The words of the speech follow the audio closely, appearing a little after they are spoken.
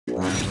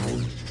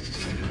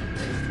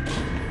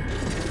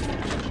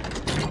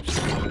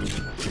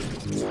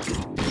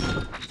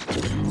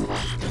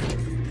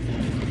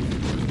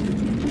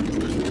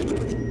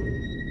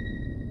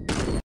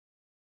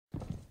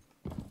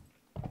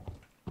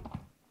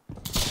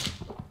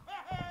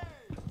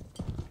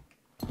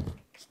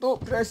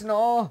Stop pressing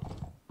R!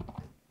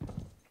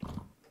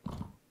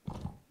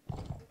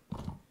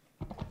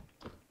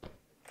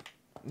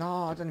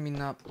 No, I didn't mean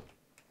that.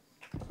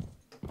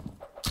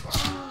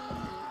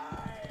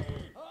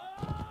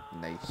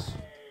 Nice.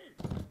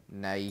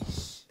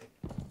 Nice.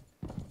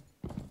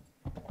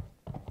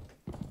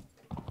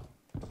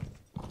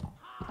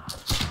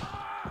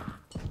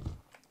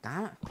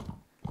 Damn it.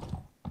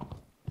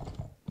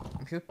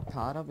 I'm pure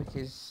para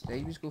because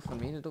they always go for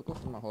me, they don't go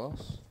for my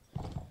horse.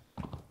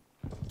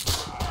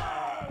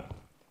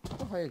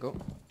 Oh, here you go.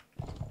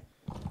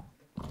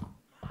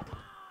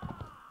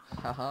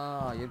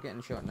 Haha, you're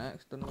getting shot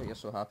next. Don't know what you're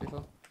so happy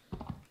for.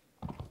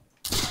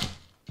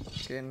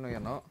 Okay, no you're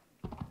not.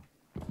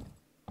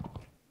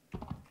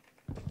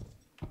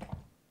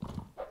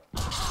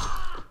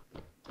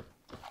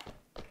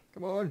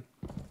 Come on.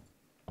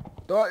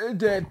 Don't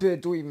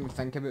even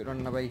think about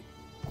running away.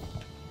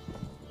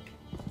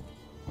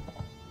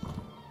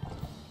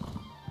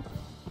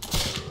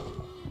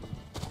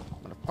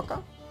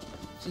 Motherfucker.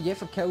 So you have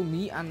to kill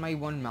me and my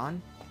one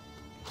man.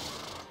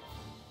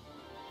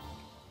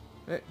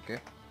 Right, okay.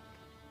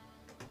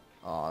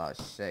 Oh,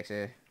 that's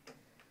sexy.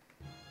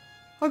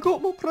 I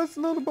got my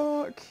prisoner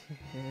back.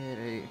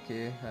 Right,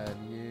 okay, have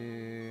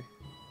you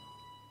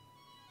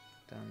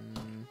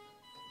done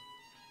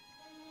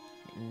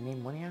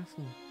name one of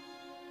them?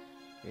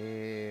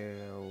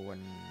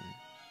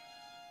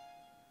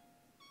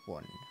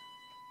 One.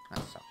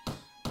 That sucks.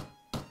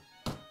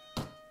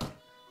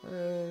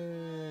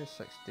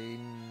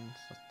 16,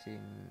 13.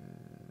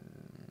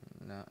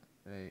 Not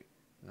right.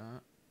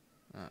 Not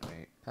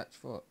right.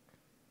 Pitchfork.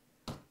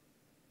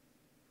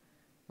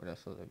 Would I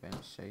thought the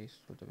bench size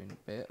would have been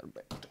better,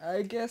 but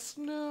I guess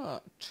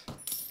not.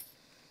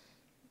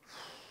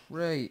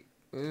 Right.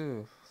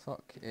 Ooh,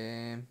 fuck.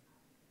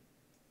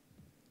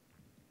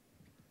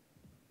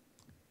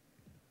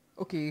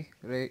 Okay,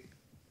 right.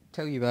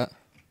 Tell you what.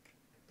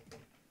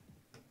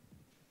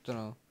 Don't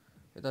know.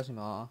 It doesn't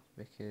matter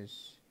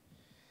because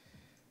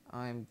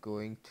I'm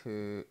going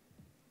to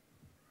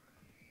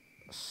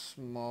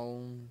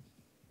Smolensk.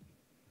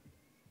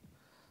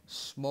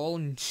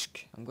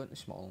 I'm going to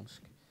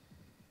Smolensk.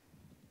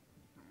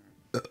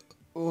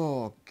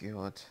 Oh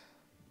god.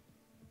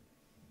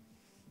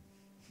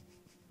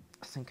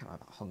 I think I'm a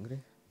bit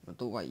hungry. I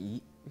don't want to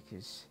eat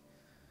because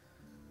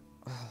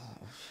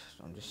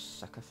I'm just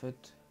sick of food.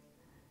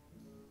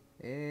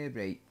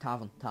 Right,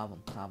 tavern.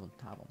 Traveller.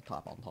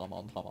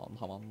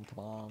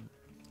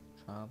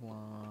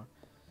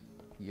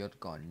 You're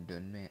gone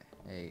done, mate.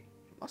 Hey,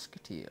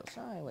 musketeers.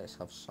 Aye, let's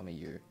have some of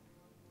you.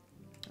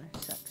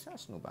 6,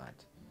 that's no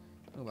bad.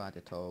 No bad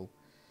at all.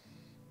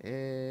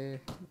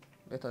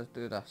 Let us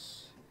do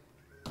this.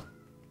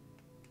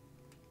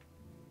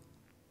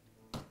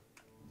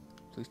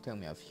 Please tell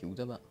me I've healed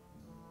a bit.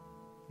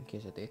 In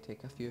case I do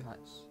take a few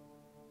hits.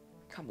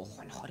 Come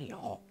on, hurry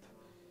up.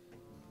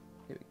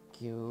 Here we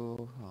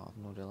go. Oh,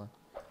 no really.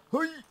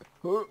 Hey!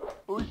 Oh,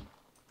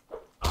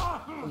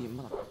 you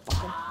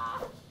motherfucker.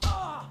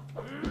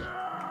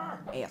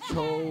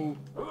 Asshole.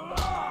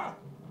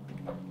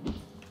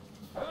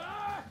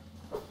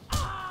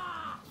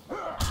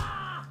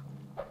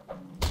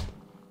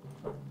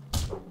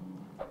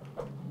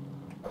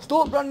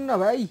 Stop running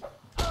away.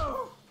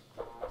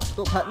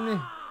 Stop hitting me.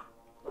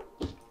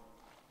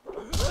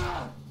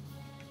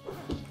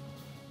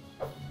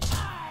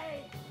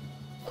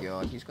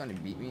 God, he's gonna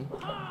beat me.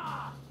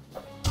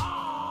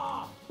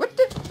 What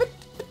the?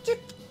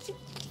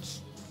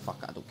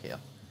 Fuck, I don't care.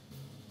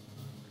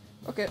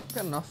 Okay,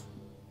 fair enough.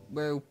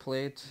 Well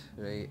played.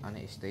 Right, I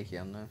need to stay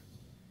here now.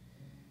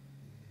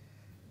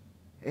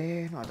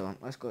 No I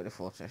don't. Let's go to the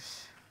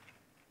fortress.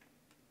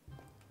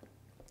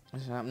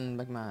 What's happening,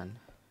 big man?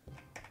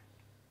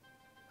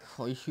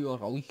 I see a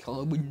really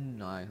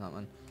coming. Aye, that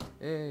man.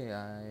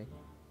 Aye.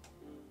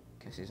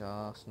 Kiss his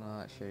arse, no,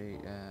 that's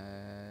right.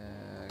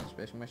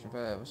 Special mission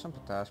for a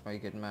simple task, my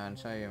good man.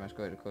 So you must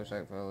go to the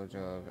Cossack village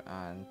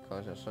and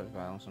cause such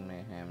violence and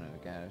mayhem in the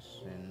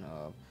garrison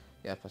of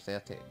your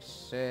pathetic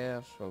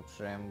serfs will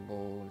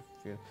tremble.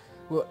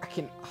 Well, I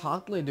can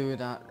hardly do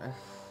that.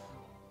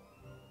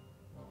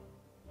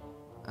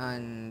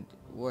 And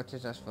what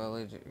is this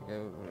village?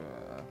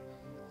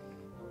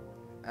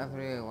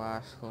 Every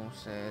last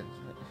homestead.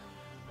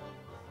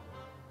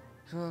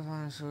 So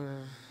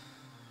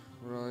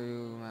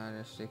Royal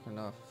Majesty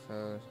cannot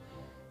fulfill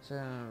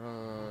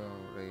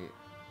right.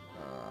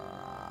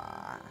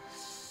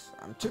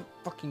 I'm too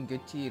fucking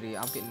good to you, right?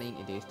 I've got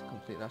 90 days to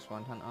complete this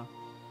one, Hunter.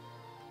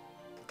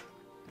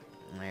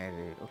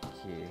 Right,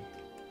 okay.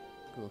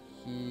 Go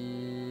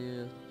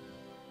here.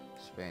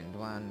 Spend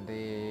 1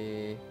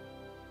 day.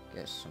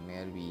 Get some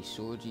more wee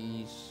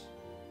sojies.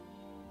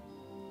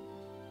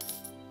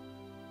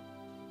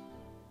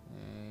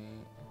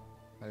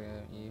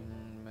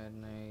 Even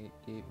midnight,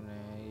 deep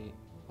night,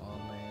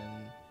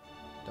 morning,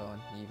 dawn,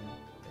 even,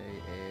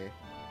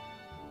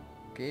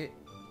 okay,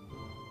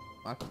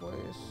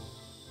 marketplace,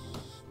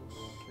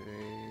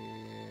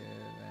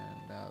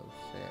 and I'll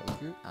sell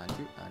you, and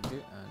you, and you, and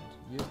you,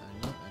 and you, and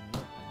you, and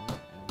you,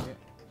 and you.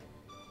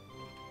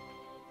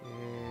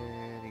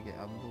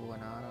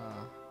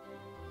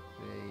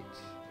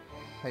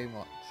 how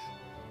much?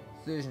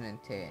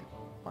 2010.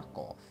 Fuck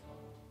off.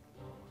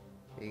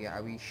 You get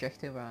a wee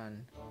shifty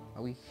van.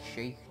 A wee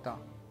shifter.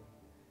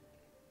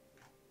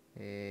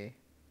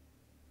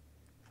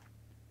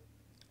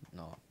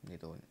 No, they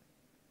don't.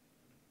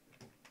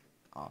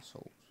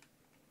 Arseholes.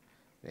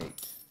 Right,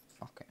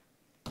 fuck it.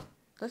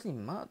 Doesn't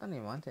even matter, doesn't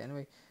even want it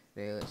anyway.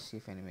 Right, let's see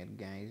if any more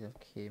guys have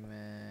came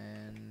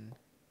in.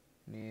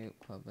 Nope,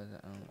 club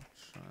visit.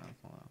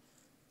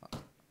 Fuck.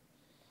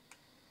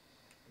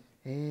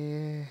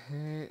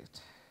 Right.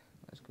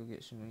 Let's go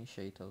get some wee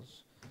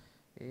shiters.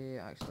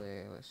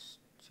 Actually, let's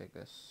check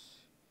this.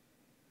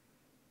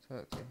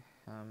 Talk to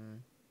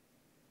him.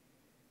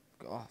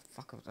 Oh,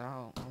 fuck, I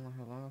don't know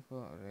how long I've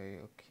got. Right,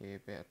 okay,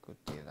 better go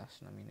do this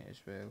in a minute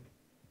as well.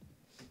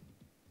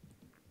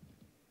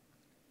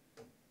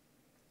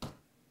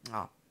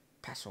 Ah,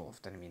 piss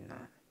off, didn't mean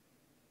that.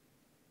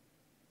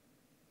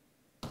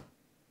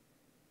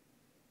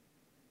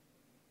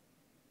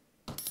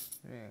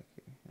 Right,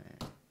 okay,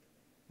 right.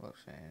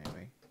 Works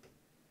anyway.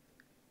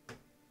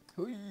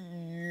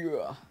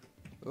 Hoo-yah!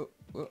 Oh,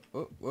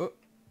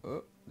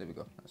 there we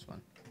go, that's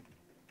one.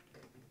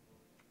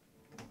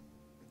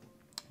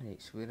 Right,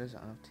 so where does it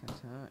have to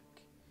attack?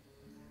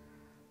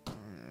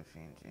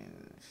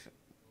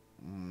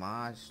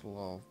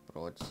 Maslov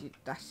Broad. See,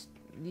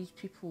 these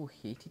people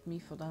hated me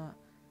for that.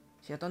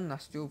 See, I done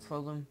this job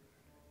for them,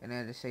 and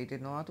then I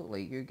decided, no, I don't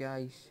like you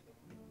guys.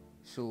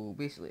 So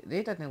basically,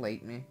 they didn't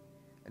like me,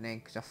 and then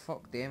because I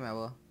fucked them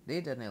over,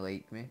 they didn't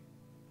like me.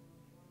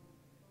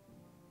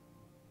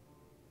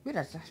 Where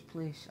is this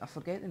place? I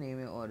forget the name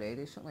of it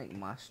already. Something like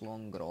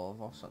Maslon Grove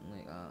or something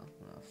like that.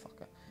 Oh, fuck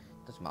it.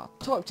 Doesn't matter.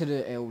 Talk to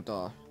the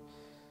elder.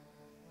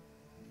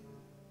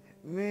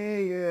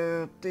 May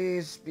your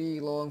days be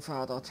long,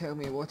 Father. Tell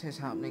me what is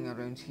happening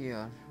around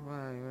here.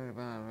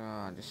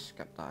 I just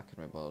skipped that. I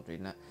couldn't be bothered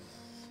reading it.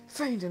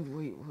 Find and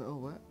wait.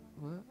 What?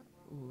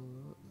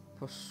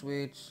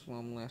 Persuade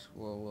slumless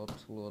warlord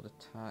to lower the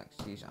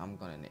taxes. I'm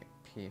gonna need to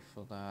pay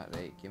for that.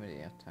 Right, give me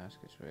the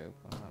task as well.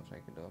 Perhaps I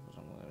could offer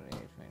some other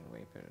rate. Find a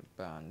way for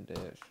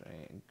bandits.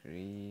 Right,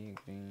 agree.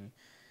 Okay.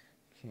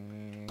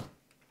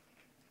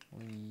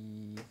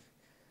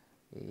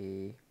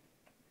 Leave.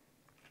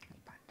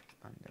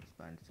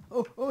 Bandits.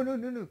 Oh, no,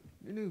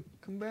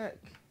 come back.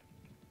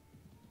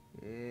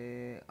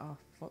 Oh,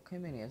 fuck, how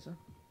many is there?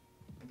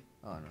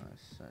 Oh, no,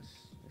 that's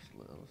just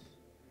looters.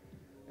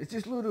 It's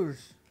just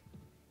looters!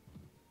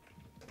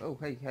 Oh,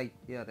 hey,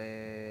 yeah,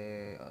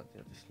 they're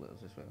just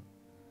looters as well.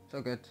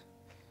 So good.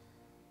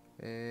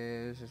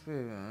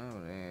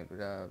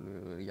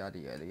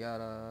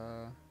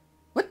 Yada.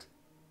 What?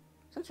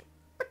 What?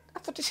 I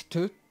thought this had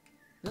two.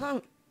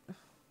 No.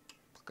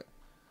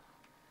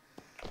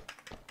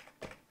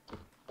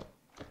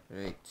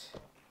 Right.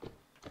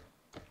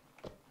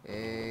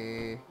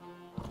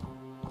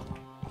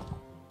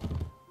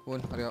 Go on,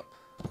 hurry up.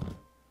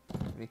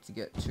 We need to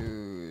get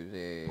to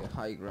the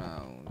high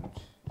ground.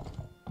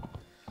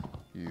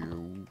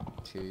 You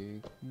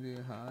take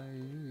the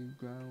high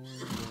ground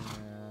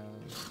and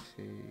I'll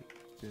take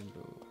the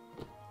low.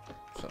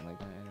 Something like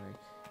that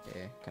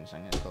anyway. Can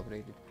sing it,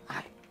 copyrighted.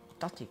 Aye,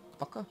 dirty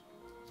fucker.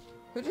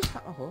 Who just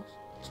hit my horse?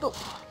 Stop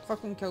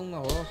fucking killing my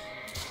horse.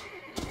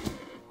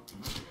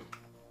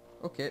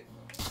 Okay.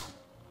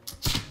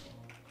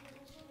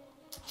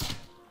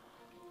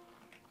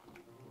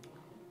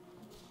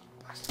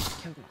 Bastard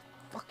killed my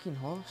fucking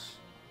horse.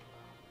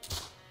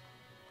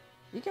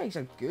 You guys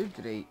are good,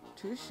 right?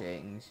 2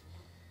 seconds.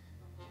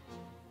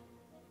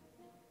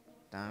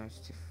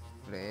 Damage to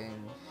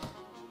friends.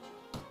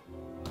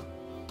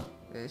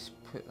 Let's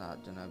put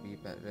that down a wee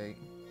bit, right?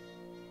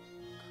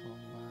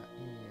 Combat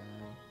medium.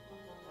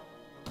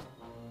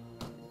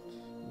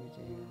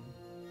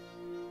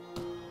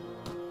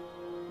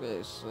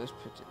 Let's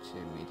put it to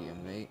medium,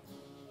 right?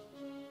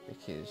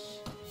 Because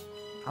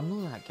I'm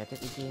not that good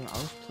at the game. I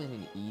was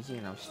playing it easy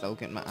and I was still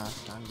getting my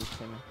ass handed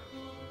to me.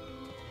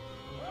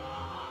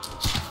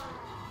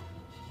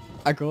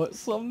 I got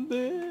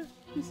something.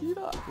 You see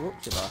that?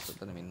 Whoops, you bastard,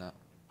 didn't mean that.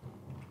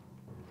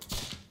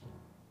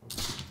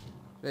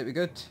 Right, we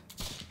good.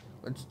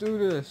 Let's do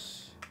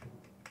this.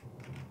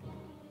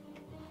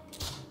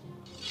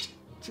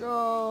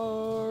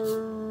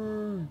 Charge!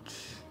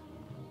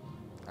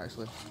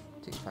 Actually,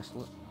 take a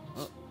pistol.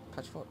 Oh,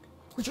 pitchfork.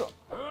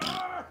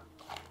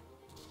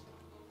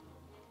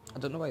 I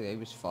don't know why they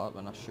was fart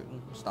when I shoot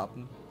him, stab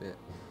him, but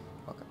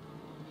fuck it.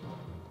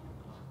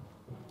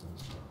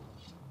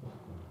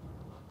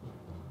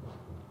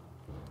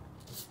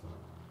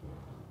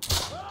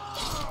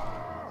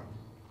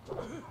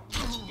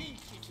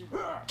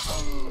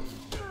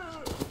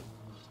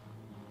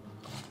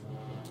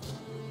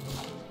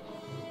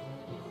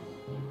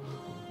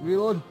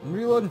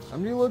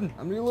 I'm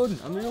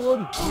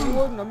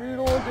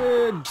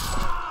reloading!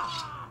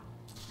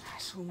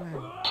 Asshole, man.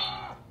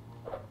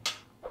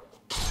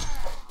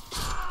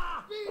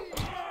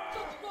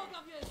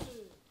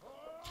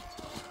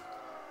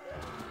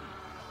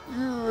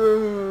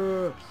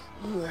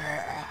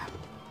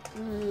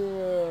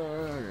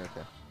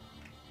 Okay.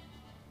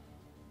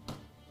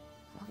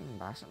 Fucking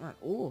fantastic, man.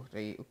 Oh,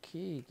 right,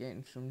 okay,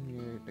 getting some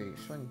new, right,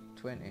 swing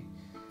 20,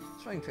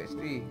 swing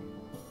 23.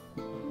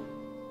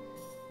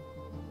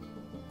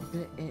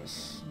 But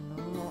it's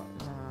not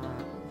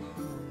that.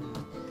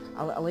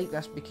 I like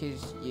this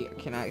because you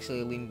can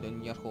actually lean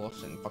down your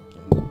horse and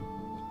fucking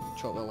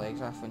chop their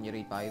legs off when you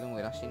ride by them,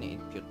 whereas you need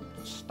to pure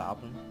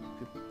stab them,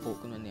 pure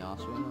poke them in the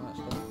arse and all that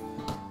stuff.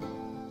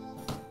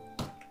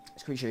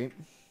 It's quite shite,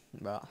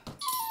 but...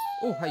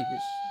 Oh, hi,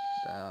 it's,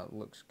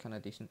 looks kinda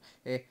decent.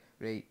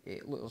 Right,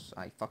 looters,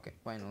 aye, fuck it,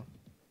 why not?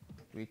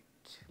 We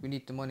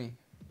need the money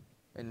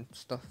and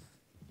stuff.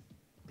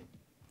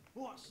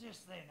 What's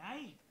this then,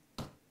 eh?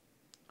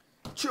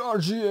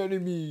 Charge the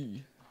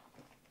enemy!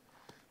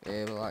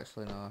 Well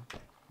actually no,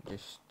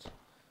 just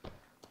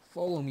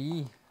follow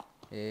me.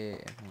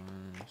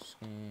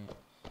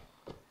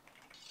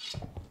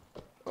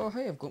 Oh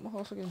hey, I've got my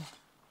horse again.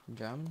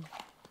 Jam.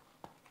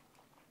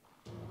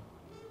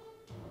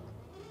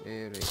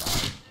 Right,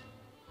 aye.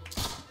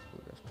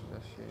 Put this to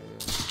this here.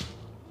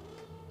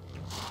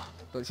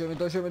 Don't shoot me,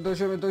 don't shoot me, don't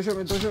shoot me, don't shoot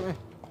me, don't shoot me!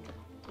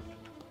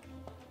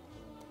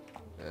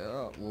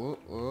 Yeah,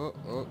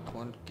 whoa, come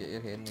on, get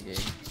your head in the game.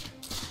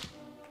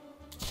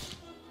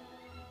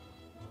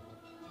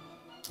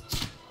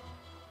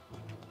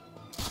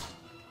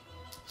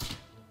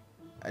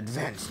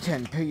 Advance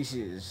 10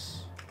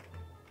 paces.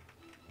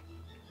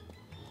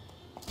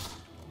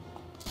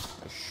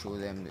 Let's show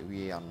them that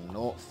we are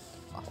not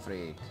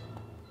afraid.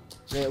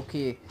 Right,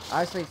 okay,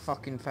 that's like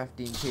fucking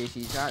 15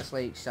 paces, that's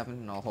like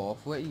 7.5.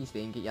 What are you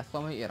saying? Get your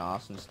thumb out your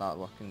arse and start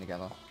working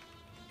together.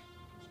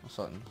 Or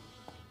something.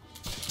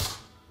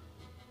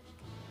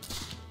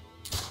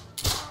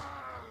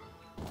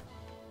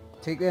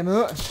 Take them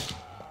out!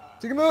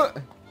 Take them out!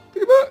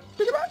 Take them out!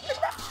 Take them out! Take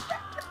them out!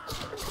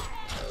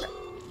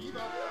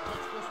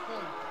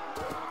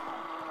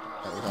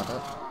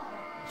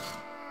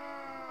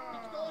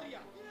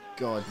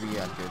 God, we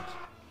are good.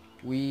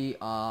 We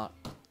are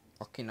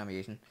fucking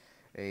amazing.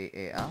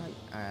 Right,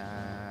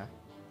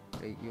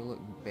 right, you look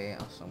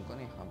better, so I'm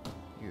gonna have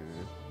you.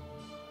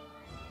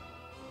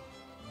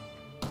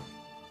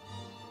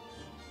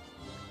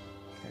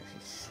 Okay, she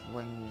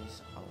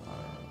swings a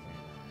lot.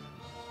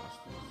 That's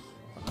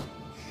fucking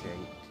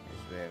shite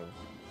as well.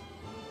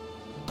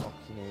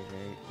 Okay,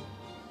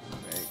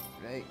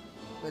 right.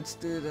 Let's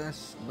do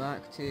this.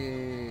 Back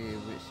to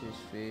what's his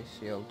face,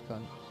 the old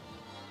cunt.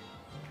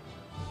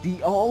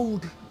 The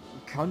old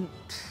cunt.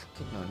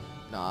 Kidding on.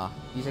 Nah,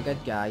 he's a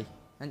good guy,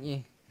 isn't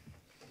he?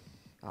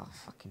 Ah,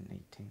 fucking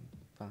night time.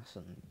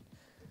 Fascinating.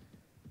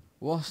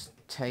 Worst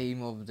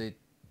time of the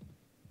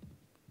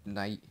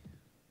night.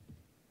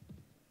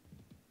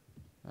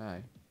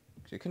 Aye.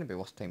 Because it couldn't be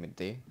worst time of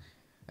day.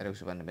 Or else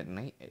it wouldn't have been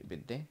night, it'd be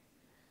day.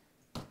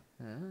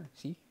 Ah,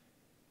 see?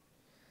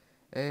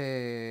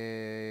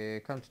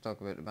 Come to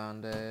talk about the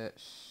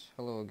bandits.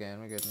 Hello again,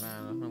 we're good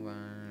man. There's no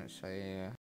bandits.